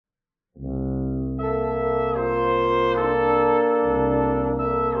Good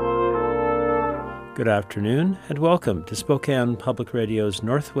afternoon, and welcome to Spokane Public Radio's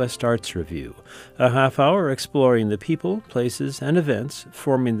Northwest Arts Review, a half hour exploring the people, places, and events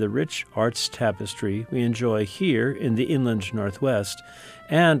forming the rich arts tapestry we enjoy here in the inland Northwest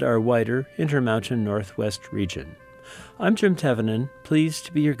and our wider Intermountain Northwest region. I'm Jim Tevenin, pleased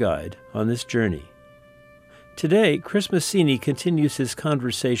to be your guide on this journey. Today, Chris Massini continues his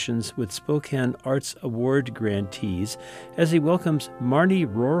conversations with Spokane Arts Award grantees as he welcomes Marnie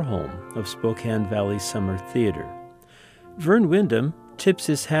Rohrholm of Spokane Valley Summer Theater. Vern Windham tips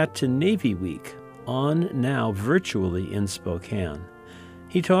his hat to Navy Week, on now virtually in Spokane.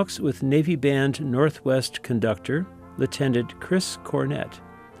 He talks with Navy Band Northwest conductor, Lieutenant Chris Cornett,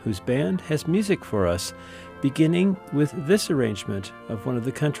 whose band has music for us, beginning with this arrangement of one of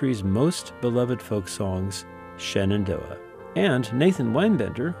the country's most beloved folk songs, Shenandoah. And Nathan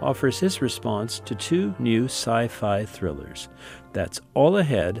Weinbender offers his response to two new sci-fi thrillers. That's all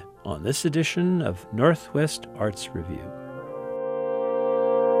ahead on this edition of Northwest Arts Review.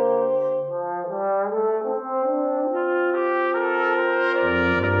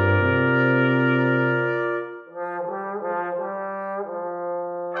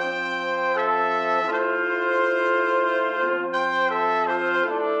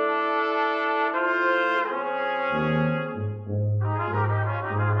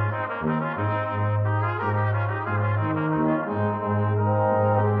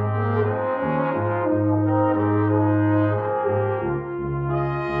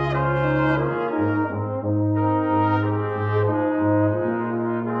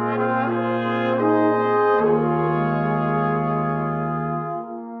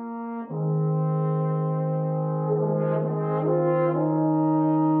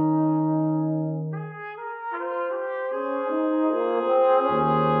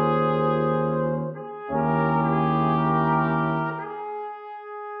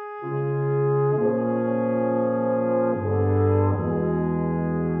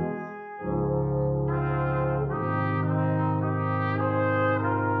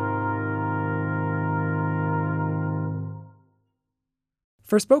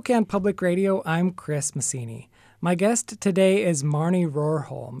 For Spokane Public Radio, I'm Chris Massini. My guest today is Marnie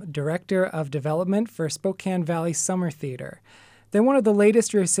Rohrholm, Director of Development for Spokane Valley Summer Theater. They're one of the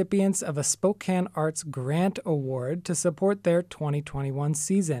latest recipients of a Spokane Arts Grant Award to support their 2021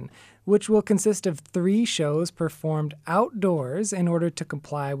 season, which will consist of 3 shows performed outdoors in order to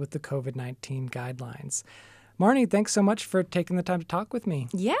comply with the COVID-19 guidelines. Marnie, thanks so much for taking the time to talk with me.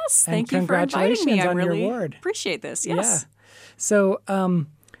 Yes, thank you for inviting me. I really appreciate this. Yes. Yeah. So,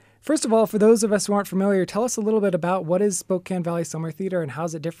 first of all, for those of us who aren't familiar, tell us a little bit about what is Spokane Valley Summer Theater and how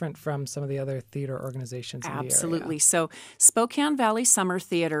is it different from some of the other theater organizations in the area? Absolutely. So Spokane Valley Summer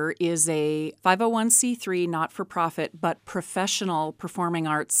Theater is a 501c3 not-for-profit but professional performing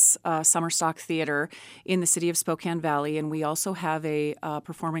arts summer stock theater in the city of Spokane Valley, and we also have a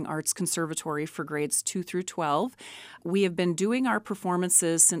performing arts conservatory for grades 2 through 12. We have been doing our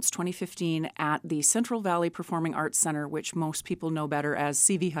performances since 2015 at the Central Valley Performing Arts Center, which most people know better as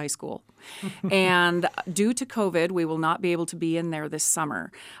CV High School. And due to COVID, we will not be able to be in there this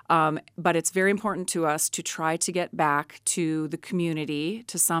summer. But it's very important to us to try to get back to the community,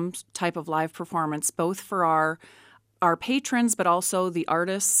 to some type of live performance, both for our patrons, but also the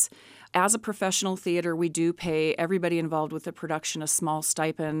artists. As a professional theater, we do pay everybody involved with the production a small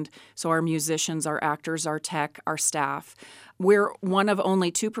stipend, so our musicians, our actors, our tech, our staff. We're one of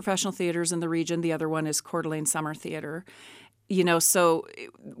only 2 professional theaters in the region. The other one is Coeur d'Alene Summer Theater. So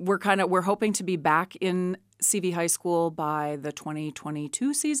we're hoping to be back in CV High School by the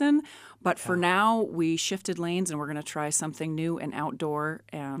 2022 season, but for now, we shifted lanes and we're going to try something new and outdoor,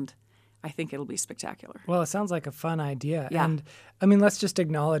 and I think it'll be spectacular. Well, it sounds like a fun idea. Yeah. And I mean, let's just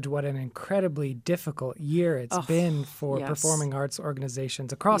acknowledge what an incredibly difficult year it's been for performing arts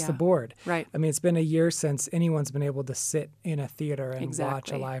organizations across the board. Right. I mean, it's been a year since anyone's been able to sit in a theater and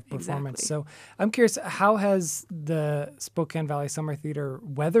watch a live performance. So I'm curious, how has the Spokane Valley Summer Theater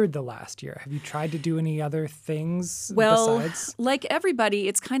weathered the last year? Have you tried to do any other things besides? Well, like everybody,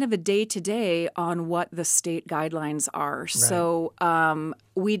 it's kind of a day-to-day on what the state guidelines are. Right. So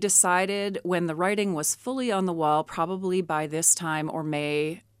we decided when the writing was fully on the wall, probably by this time or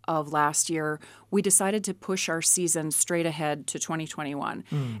May of last year, we decided to push our season straight ahead to 2021.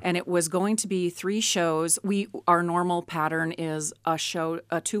 And it was going to be 3 shows. Our normal pattern is a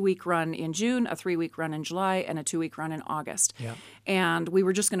 2-week run in June, a 3-week run in July, and a 2-week run in August. Yeah. And we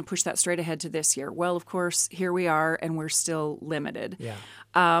were just going to push that straight ahead to this year. Well, of course, here we are, and we're still limited.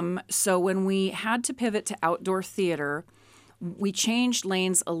 Yeah. So when we had to pivot to outdoor theater, we changed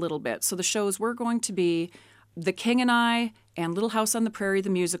lanes a little bit. So the shows were going to be The King and I and Little House on the Prairie, the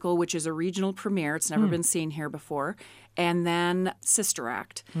musical, which is a regional premiere. It's never been seen here before. And then Sister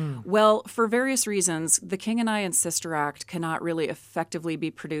Act. Well, for various reasons, The King and I and Sister Act cannot really effectively be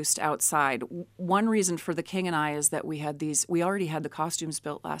produced outside. One reason for The King and I is that we already had the costumes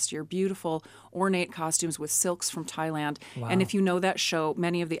built last year, beautiful, ornate costumes with silks from Thailand. Wow. And if you know that show,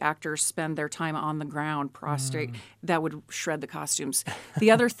 many of the actors spend their time on the ground, prostrate. That would shred the costumes.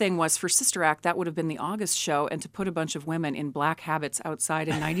 The other thing was for Sister Act, that would have been the August show, and to put a bunch of women in black habits outside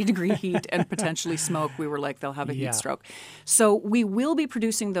in 90-degree heat and potentially smoke, we were like, they'll have a heat stroke. So we will be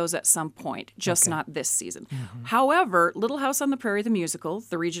producing those at some point, just not this season. However, Little House on the Prairie, the musical,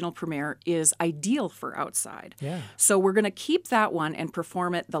 the regional premiere, is ideal for outside. Yeah. So we're going to keep that one and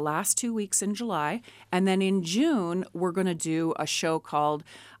perform it the last 2 weeks in July. And then in June, we're going to do a show called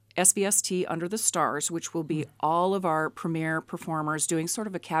SVST Under the Stars, which will be all of our premier performers doing sort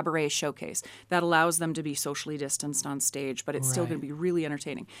of a cabaret showcase that allows them to be socially distanced on stage, but it's still going to be really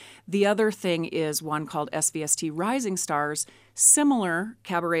entertaining. The other thing is one called SVST Rising Stars, similar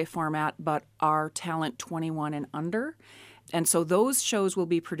cabaret format, but our talent 21 and under. And so those shows will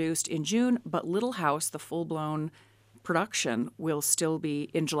be produced in June, but Little House, the full-blown production, will still be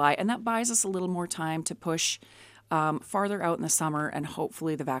in July. And that buys us a little more time to push farther out in the summer, and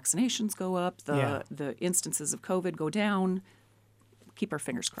hopefully the vaccinations go up, the instances of COVID go down. Keep our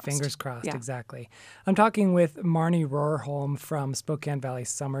fingers crossed. Fingers crossed, exactly. I'm talking with Marnie Rohrholm from Spokane Valley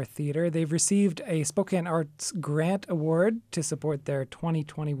Summer Theater. They've received a Spokane Arts Grant Award to support their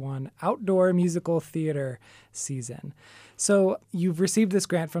 2021 outdoor musical theater season. So you've received this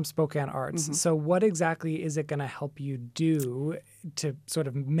grant from Spokane Arts. So what exactly is it going to help you do to sort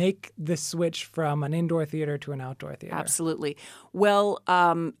of make the switch from an indoor theater to an outdoor theater? Absolutely. Well,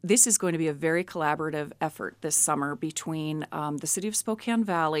 this is going to be a very collaborative effort this summer between the City of Spokane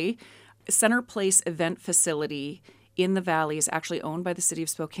Valley, Center Place Event Facility in the Valley is actually owned by the City of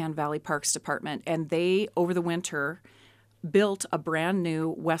Spokane Valley Parks Department, and they, over the winter, built a brand new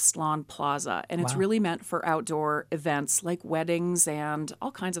West Lawn Plaza, and it's really meant for outdoor events like weddings and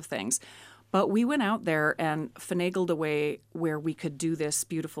all kinds of things. But we went out there and finagled a way where we could do this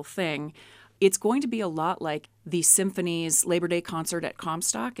beautiful thing. It's going to be a lot like the Symphony's Labor Day concert at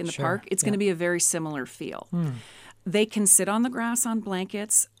Comstock in the park. It's going to be a very similar feel. They can sit on the grass on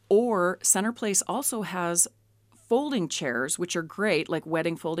blankets, or Center Place also has folding chairs, which are great, like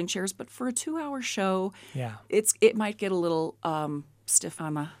wedding folding chairs. But for a 2-hour show, it might get a little stiff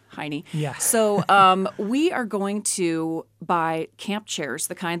on the hiney. Yeah. So we are going to buy camp chairs,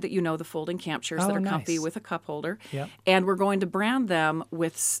 the kind that the folding camp chairs that are comfy with a cup holder. Yep. And we're going to brand them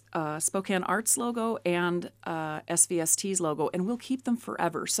with Spokane Arts logo and SVST's logo, and we'll keep them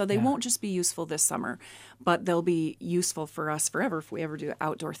forever. So they won't just be useful this summer, but they'll be useful for us forever if we ever do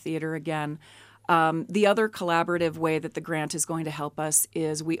outdoor theater again. The other collaborative way that the grant is going to help us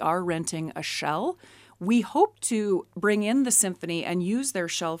is we are renting a shell. We hope to bring in the Symphony and use their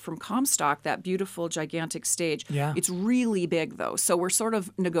shell from Comstock, that beautiful, gigantic stage. Yeah. It's really big, though, so we're sort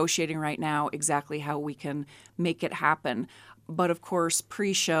of negotiating right now exactly how we can make it happen. But, of course,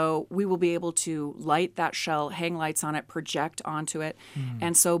 pre-show, we will be able to light that shell, hang lights on it, project onto it.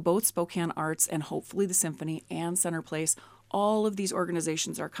 And so both Spokane Arts and hopefully the Symphony and Center Place, all of these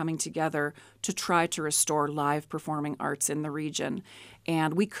organizations are coming together to try to restore live performing arts in the region.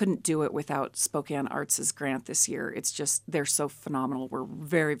 And we couldn't do it without Spokane Arts' grant this year. It's just, they're so phenomenal. We're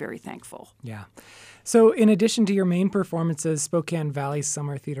very, very thankful. Yeah. So in addition to your main performances, Spokane Valley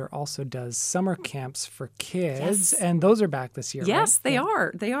Summer Theater also does summer camps for kids. And those are back this year, Yes, right? they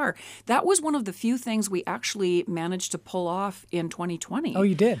are. They are. That was one of the few things we actually managed to pull off in 2020. Oh,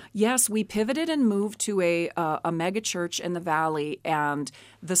 you did? Yes, we pivoted and moved to a mega church in the Valley, and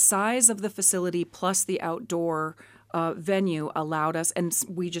the size of the facility plus the outdoor venue allowed us, and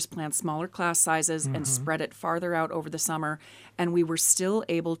we just planned smaller class sizes and spread it farther out over the summer, and we were still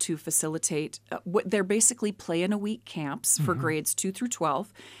able to facilitate they're basically play-in-a-week camps for grades 2 through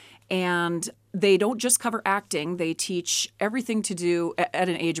 12, and they don't just cover acting. They teach everything to do at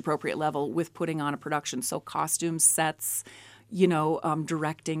an age-appropriate level with putting on a production, so costumes, sets,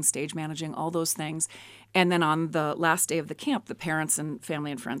 directing, stage managing, all those things. And then on the last day of the camp, the parents and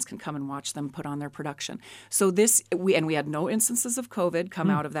family and friends can come and watch them put on their production. So we had no instances of COVID come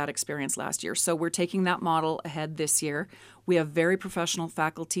out of that experience last year. So we're taking that model ahead this year. We have very professional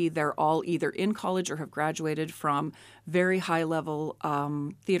faculty. They're all either in college or have graduated from very high-level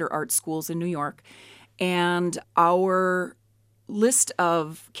theater art schools in New York. And our list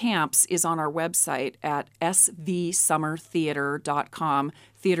of camps is on our website at svsummertheater.com.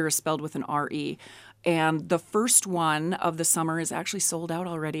 Theater is spelled with an R-E. And the first one of the summer is actually sold out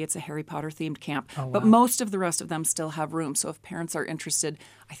already. It's a Harry Potter themed camp. Oh, wow. But most of the rest of them still have room. So if parents are interested,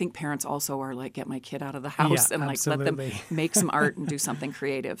 I think parents also are like, get my kid out of the house and let them make some art and do something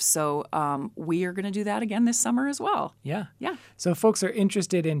creative. So we are going to do that again this summer as well. Yeah. Yeah. So if folks are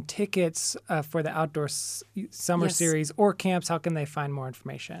interested in tickets for the outdoor summer series or camps, how can they find more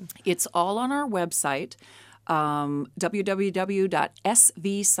information? It's all on our website.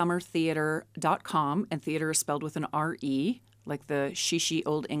 www.svsummertheater.com, and theater is spelled with an R-E, like the shishi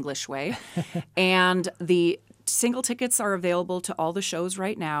old English way. And the single tickets are available to all the shows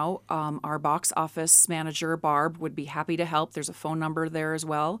right now. Our box office manager, Barb, would be happy to help. There's a phone number there as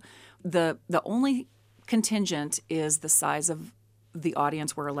well. The only contingent is the size of the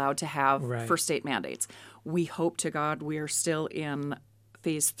audience we're allowed to have for state mandates. We hope to God we are still in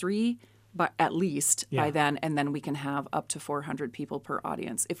phase 3, but at least by then, and then we can have up to 400 people per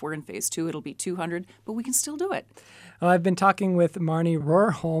audience. If we're in phase 2, it'll be 200, but we can still do it. Well, I've been talking with Marnie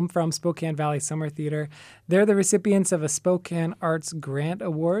Rohrholm from Spokane Valley Summer Theater. They're the recipients of a Spokane Arts Grant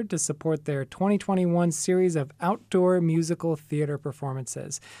Award to support their 2021 series of outdoor musical theater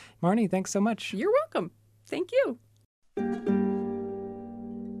performances. Marnie, thanks so much. You're welcome. Thank you.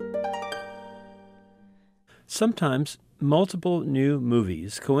 Sometimes multiple new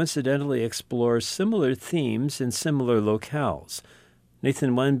movies coincidentally explore similar themes in similar locales.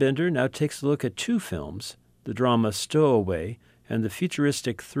 Nathan Weinbender now takes a look at 2 films, the drama Stowaway and the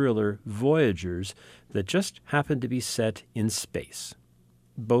futuristic thriller Voyagers, that just happen to be set in space.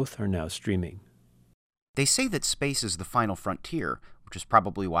 Both are now streaming. They say that space is the final frontier, which is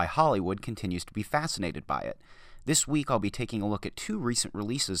probably why Hollywood continues to be fascinated by it. This week, I'll be taking a look at 2 recent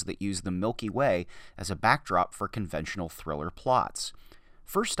releases that use the Milky Way as a backdrop for conventional thriller plots.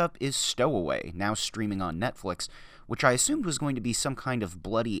 First up is Stowaway, now streaming on Netflix, which I assumed was going to be some kind of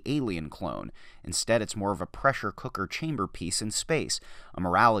bloody alien clone. Instead, it's more of a pressure cooker chamber piece in space, a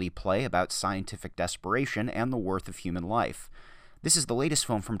morality play about scientific desperation and the worth of human life. This is the latest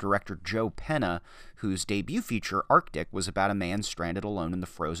film from director Joe Penna, whose debut feature, Arctic, was about a man stranded alone in the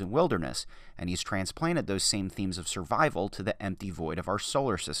frozen wilderness, and he's transplanted those same themes of survival to the empty void of our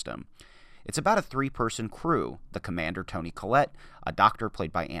solar system. It's about a 3-person crew, the commander Tony Collette, a doctor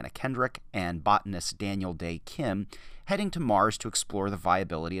played by Anna Kendrick, and botanist Daniel Day Kim, heading to Mars to explore the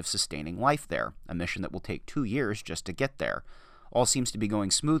viability of sustaining life there, a mission that will take 2 years just to get there. All seems to be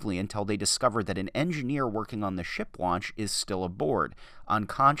going smoothly until they discover that an engineer working on the ship launch is still aboard,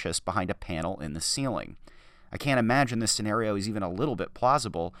 unconscious behind a panel in the ceiling. I can't imagine this scenario is even a little bit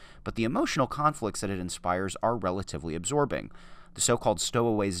plausible, but the emotional conflicts that it inspires are relatively absorbing. The so-called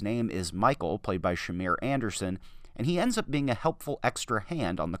stowaway's name is Michael, played by Shamir Anderson, and he ends up being a helpful extra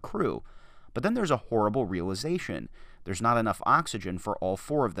hand on the crew. But then there's a horrible realization. There's not enough oxygen for all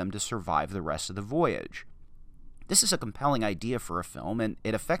 4 of them to survive the rest of the voyage. This is a compelling idea for a film, and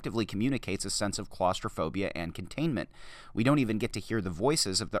it effectively communicates a sense of claustrophobia and containment. We don't even get to hear the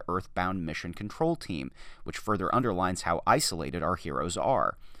voices of the Earthbound Mission Control Team, which further underlines how isolated our heroes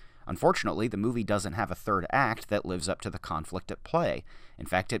are. Unfortunately, the movie doesn't have a third act that lives up to the conflict at play. In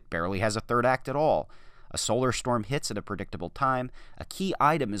fact, it barely has a third act at all. A solar storm hits at a predictable time, a key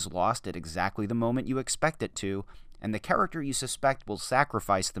item is lost at exactly the moment you expect it to, and the character you suspect will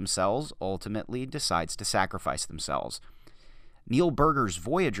sacrifice themselves ultimately decides to sacrifice themselves. Neil Berger's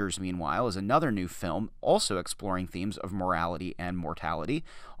Voyagers, meanwhile, is another new film also exploring themes of morality and mortality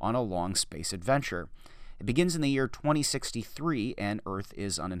on a long space adventure. It begins in the year 2063, and Earth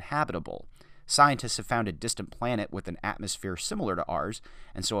is uninhabitable. Scientists have found a distant planet with an atmosphere similar to ours,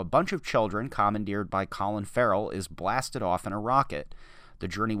 and so a bunch of children, commandeered by Colin Farrell, is blasted off in a rocket. The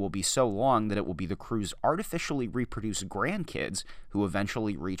journey will be so long that it will be the crew's artificially reproduced grandkids who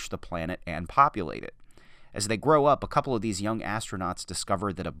eventually reach the planet and populate it. As they grow up, a couple of these young astronauts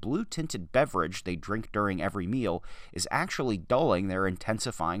discover that a blue-tinted beverage they drink during every meal is actually dulling their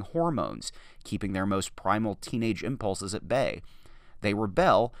intensifying hormones, keeping their most primal teenage impulses at bay. They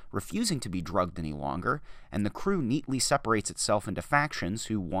rebel, refusing to be drugged any longer, and the crew neatly separates itself into factions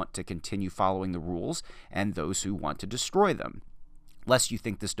who want to continue following the rules and those who want to destroy them. Lest you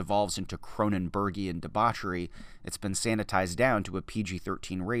think this devolves into Cronenbergian debauchery, it's been sanitized down to a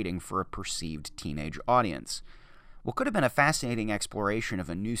PG-13 rating for a perceived teenage audience. What could have been a fascinating exploration of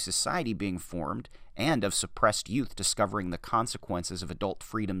a new society being formed, and of suppressed youth discovering the consequences of adult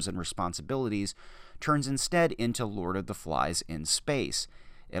freedoms and responsibilities, turns instead into Lord of the Flies in space.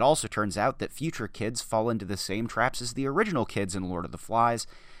 It also turns out that future kids fall into the same traps as the original kids in Lord of the Flies,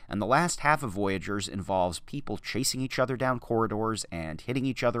 and the last half of Voyagers involves people chasing each other down corridors and hitting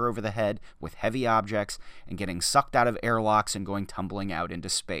each other over the head with heavy objects and getting sucked out of airlocks and going tumbling out into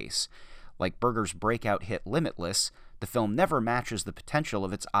space. Like Berger's breakout hit Limitless, the film never matches the potential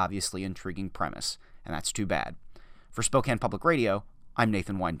of its obviously intriguing premise, and that's too bad. For Spokane Public Radio, I'm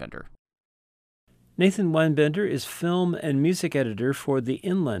Nathan Weinbender. Nathan Weinbender is film and music editor for The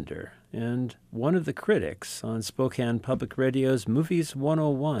Inlander and one of the critics on Spokane Public Radio's Movies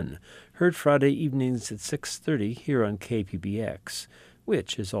 101, heard Friday evenings at 6:30 here on KPBX,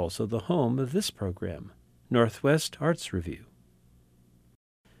 which is also the home of this program, Northwest Arts Review.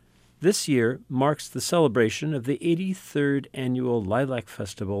 This year marks the celebration of the 83rd Annual Lilac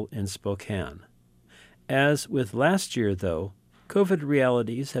Festival in Spokane. As with last year, though, COVID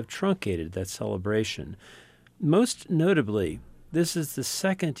realities have truncated that celebration. Most notably, this is the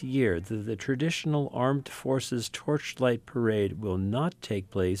second year that the traditional Armed Forces Torchlight Parade will not take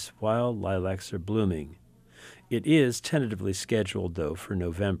place while lilacs are blooming. It is tentatively scheduled, though, for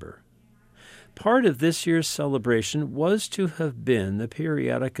November. Part of this year's celebration was to have been the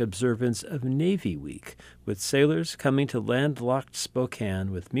periodic observance of Navy Week, with sailors coming to landlocked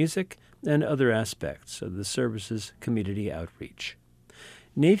Spokane with music and other aspects of the service's community outreach.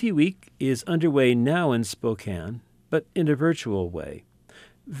 Navy Week is underway now in Spokane, but in a virtual way.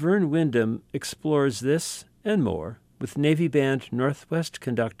 Vern Windham explores this and more with Navy Band Northwest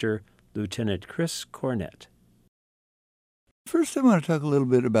conductor Lieutenant Chris Cornett. First, I want to talk a little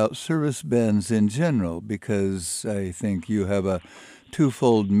bit about service bands in general, because I think you have a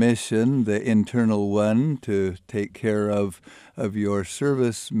twofold mission, the internal one to take care of your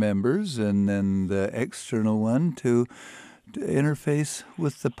service members, and then the external one to interface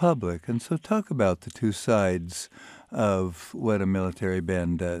with the public. And so talk about the two sides of what a military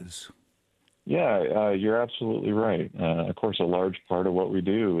band does. Yeah, you're absolutely right. Of course, a large part of what we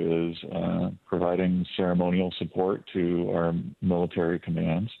do is providing ceremonial support to our military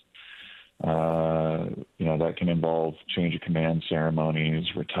commands. That can involve change of command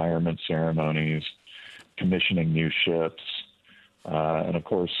ceremonies, retirement ceremonies, commissioning new ships, and of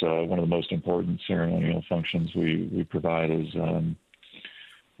course, one of the most important ceremonial functions we provide is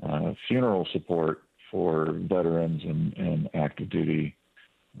funeral support for veterans and active duty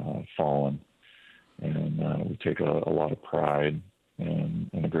fallen. And we take a lot of pride and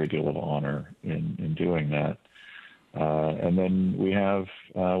a great deal of honor in doing that. And then we have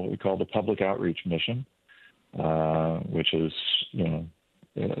what we call the public outreach mission, which is,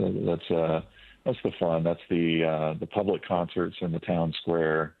 that's the fun. That's the public concerts in the town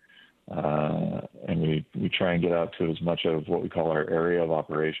square, and we try and get out to as much of what we call our area of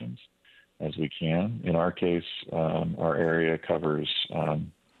operations as we can. In our case, our area covers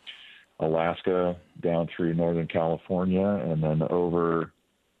Alaska down through Northern California, and then over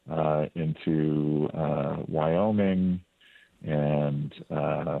into Wyoming and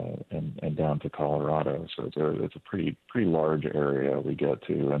down to Colorado. So it's a pretty large area we get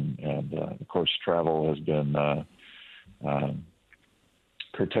to, and of course travel has been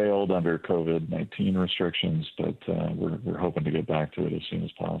curtailed under COVID-19 restrictions, but we're hoping to get back to it as soon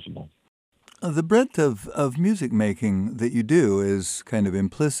as possible. The breadth of music making that you do is kind of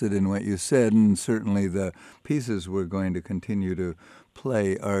implicit in what you said, and certainly the pieces we're going to continue to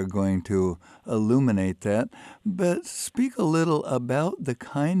play are going to illuminate that. But speak a little about the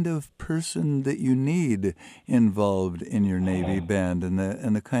kind of person that you need involved in your Navy band and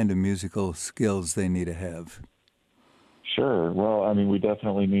the kind of musical skills they need to have. Sure. Well, I mean, we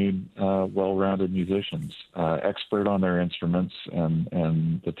definitely need well-rounded musicians, expert on their instruments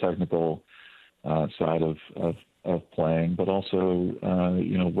and the technical side of playing, but also,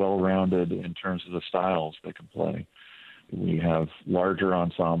 well-rounded in terms of the styles they can play. We have larger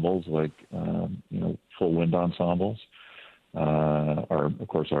ensembles like, full wind ensembles. Of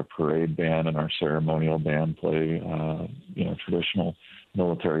course, our parade band and our ceremonial band play, traditional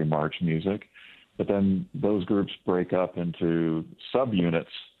military march music. But then those groups break up into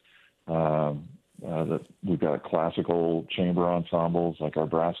subunits. That we've got classical chamber ensembles like our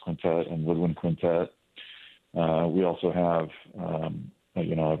brass quintet and woodwind quintet. We also have,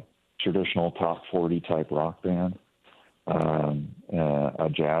 a traditional top 40 type rock band, a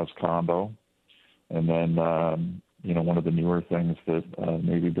jazz combo, and then, one of the newer things that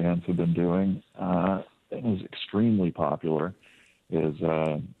Navy bands have been doing and is extremely popular is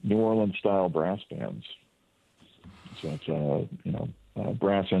New Orleans style brass bands. So it's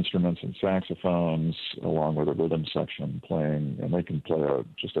brass instruments and saxophones, along with a rhythm section playing, and they can play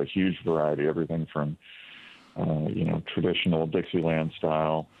just a huge variety, everything from traditional Dixieland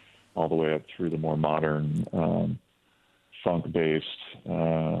style all the way up through the more modern funk-based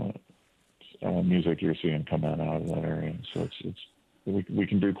music you're seeing come out of that area. So we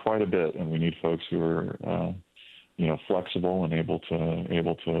can do quite a bit, and we need folks who are flexible and able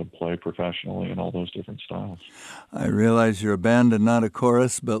to play professionally in all those different styles. I realize you're a band and not a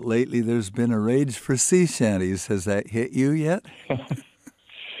chorus, but lately there's been a rage for sea shanties. Has that hit you yet?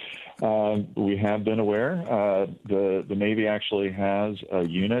 We have been aware. The Navy actually has a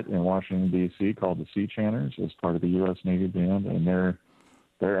unit in Washington, D.C. called the Sea Chanters as part of the U.S. Navy Band, and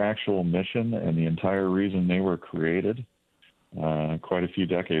their actual mission and the entire reason they were created quite a few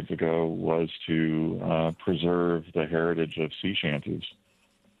decades ago was to preserve the heritage of sea shanties.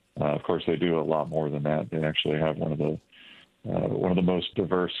 Of course, they do a lot more than that. They actually have one of the most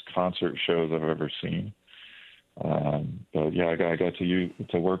diverse concert shows I've ever seen. But yeah, I got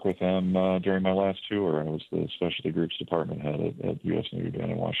to work with them during my last tour. I was the specialty groups department head at U.S. Navy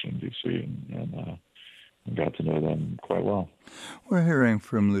Band in Washington, D.C., and got to know them quite well. We're hearing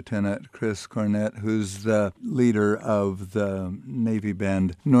from Lieutenant Chris Cornett, who's the leader of the Navy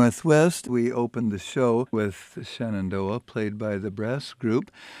Band Northwest. We opened the show with Shenandoah, played by the Brass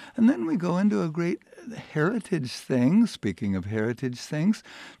Group, and then we go into a great heritage thing. Speaking of heritage things,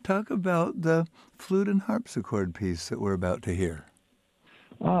 talk about the flute and harpsichord piece that we're about to hear.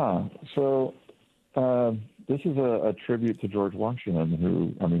 So this is a tribute to George Washington,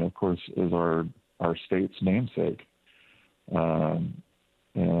 who, of course, is our state's namesake.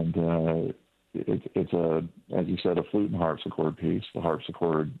 It's as you said, a flute and harpsichord piece, the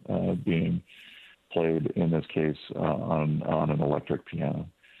harpsichord being played in this case on an electric piano.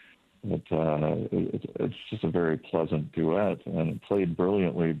 It's just a very pleasant duet, and it played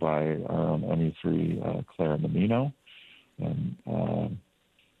brilliantly by ME3 Clara Menino,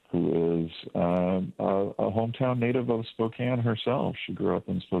 who is a hometown native of Spokane herself. She grew up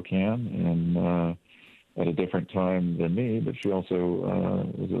in Spokane and at a different time than me, but she also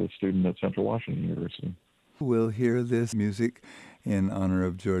was a student at Central Washington University. We'll hear this music in honor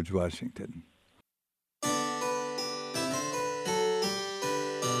of George Washington.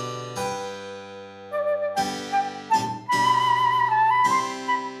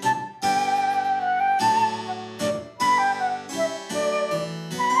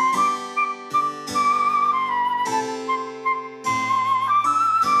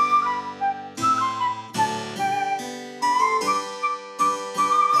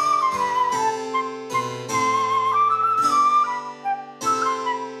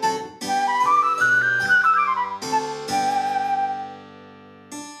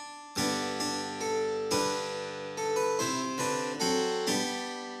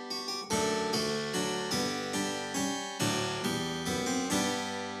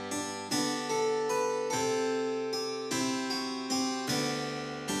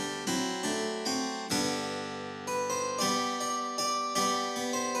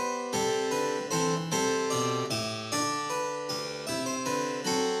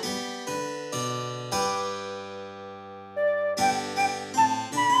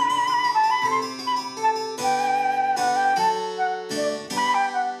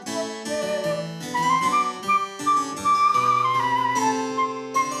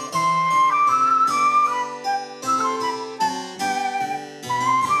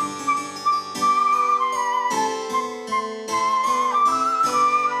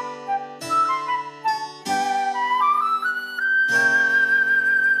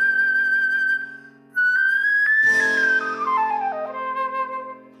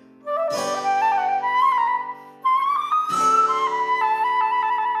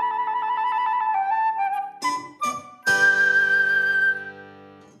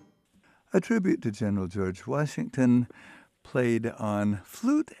 A tribute to General George Washington, played on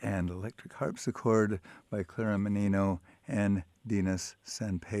flute and electric harpsichord by Clara Menino and Dinas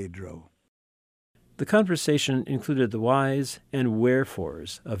San Pedro. The conversation included the whys and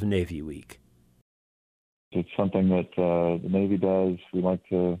wherefores of Navy Week. It's something that the Navy does. We like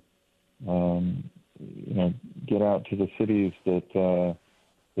to, get out to the cities that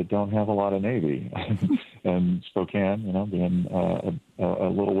don't have a lot of Navy. And Spokane, being a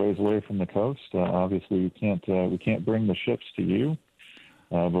little ways away from the coast, obviously we can't bring the ships to you,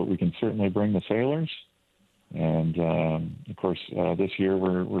 but we can certainly bring the sailors. And of course, this year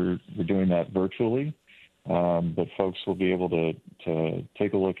we're doing that virtually, but folks will be able to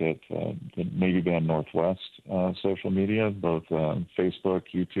take a look at the Navy Band Northwest social media, both Facebook,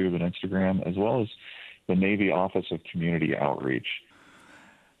 YouTube, and Instagram, as well as the Navy Office of Community Outreach.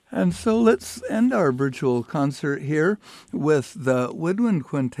 And so let's end our virtual concert here with the Woodwind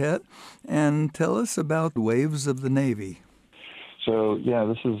Quintet, and tell us about Waves of the Navy. So yeah,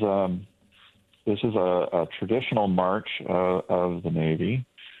 this is a traditional march of the Navy.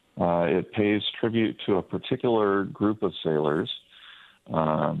 It pays tribute to a particular group of sailors.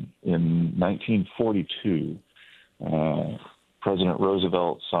 In 1942, President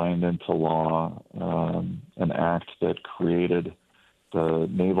Roosevelt signed into law an act that created the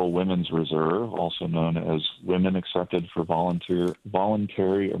Naval Women's Reserve, also known as Women Accepted for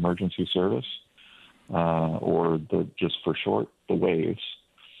Voluntary Emergency Service, or just for short, the WAVES.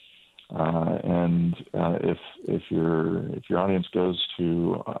 If your audience goes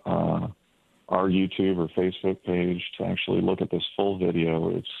to our YouTube or Facebook page to actually look at this full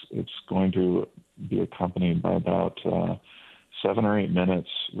video, it's going to be accompanied by about 7 or 8 minutes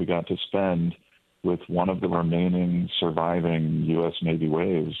we got to spend with one of the remaining surviving U.S. Navy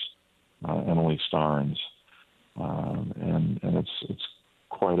WAVES, Emily Starnes, and it's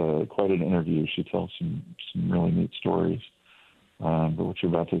quite an interview. She tells some really neat stories. But what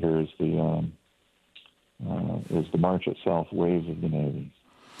you're about to hear is the march itself, Waves of the Navy.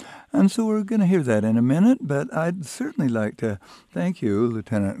 And so we're going to hear that in a minute, but I'd certainly like to thank you,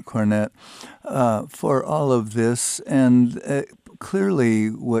 Lieutenant Cornett, for all of this. And clearly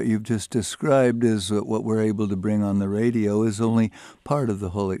what you've just described is what we're able to bring on the radio is only part of the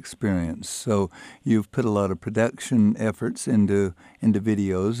whole experience. So you've put a lot of production efforts into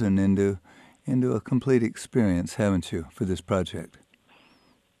videos and into a complete experience, haven't you, for this project?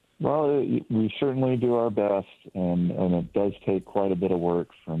 Well, we certainly do our best, and it does take quite a bit of work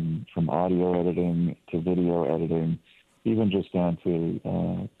from audio editing to video editing, even just down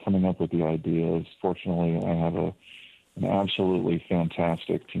to coming up with the ideas. Fortunately, I have an absolutely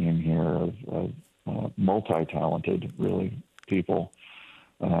fantastic team here of multi-talented, really, people,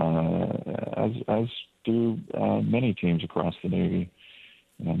 as do many teams across the Navy.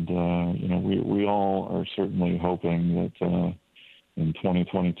 And, we all are certainly hoping that in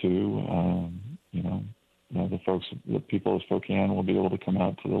 2022, the people of Spokane will be able to come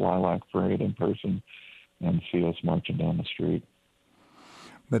out to the Lilac Parade in person and see us marching down the street.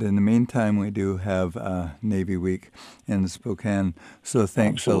 But in the meantime, we do have Navy Week in Spokane, so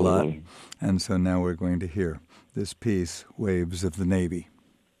thanks a lot. And so now we're going to hear this piece, Waves of the Navy.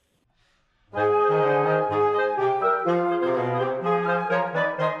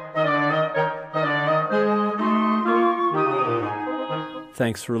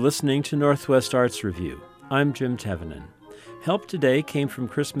 Thanks for listening to Northwest Arts Review. I'm Jim Tevenin. Help today came from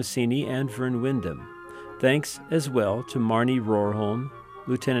Chris Massini and Vern Wyndham. Thanks as well to Marnie Rohrholm,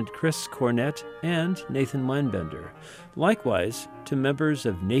 Lieutenant Chris Cornett, and Nathan Weinbender. Likewise to members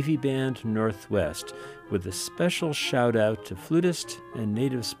of Navy Band Northwest, with a special shout-out to flutist and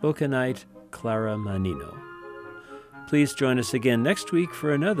native Spokaneite Clara Manino. Please join us again next week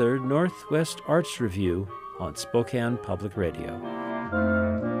for another Northwest Arts Review on Spokane Public Radio.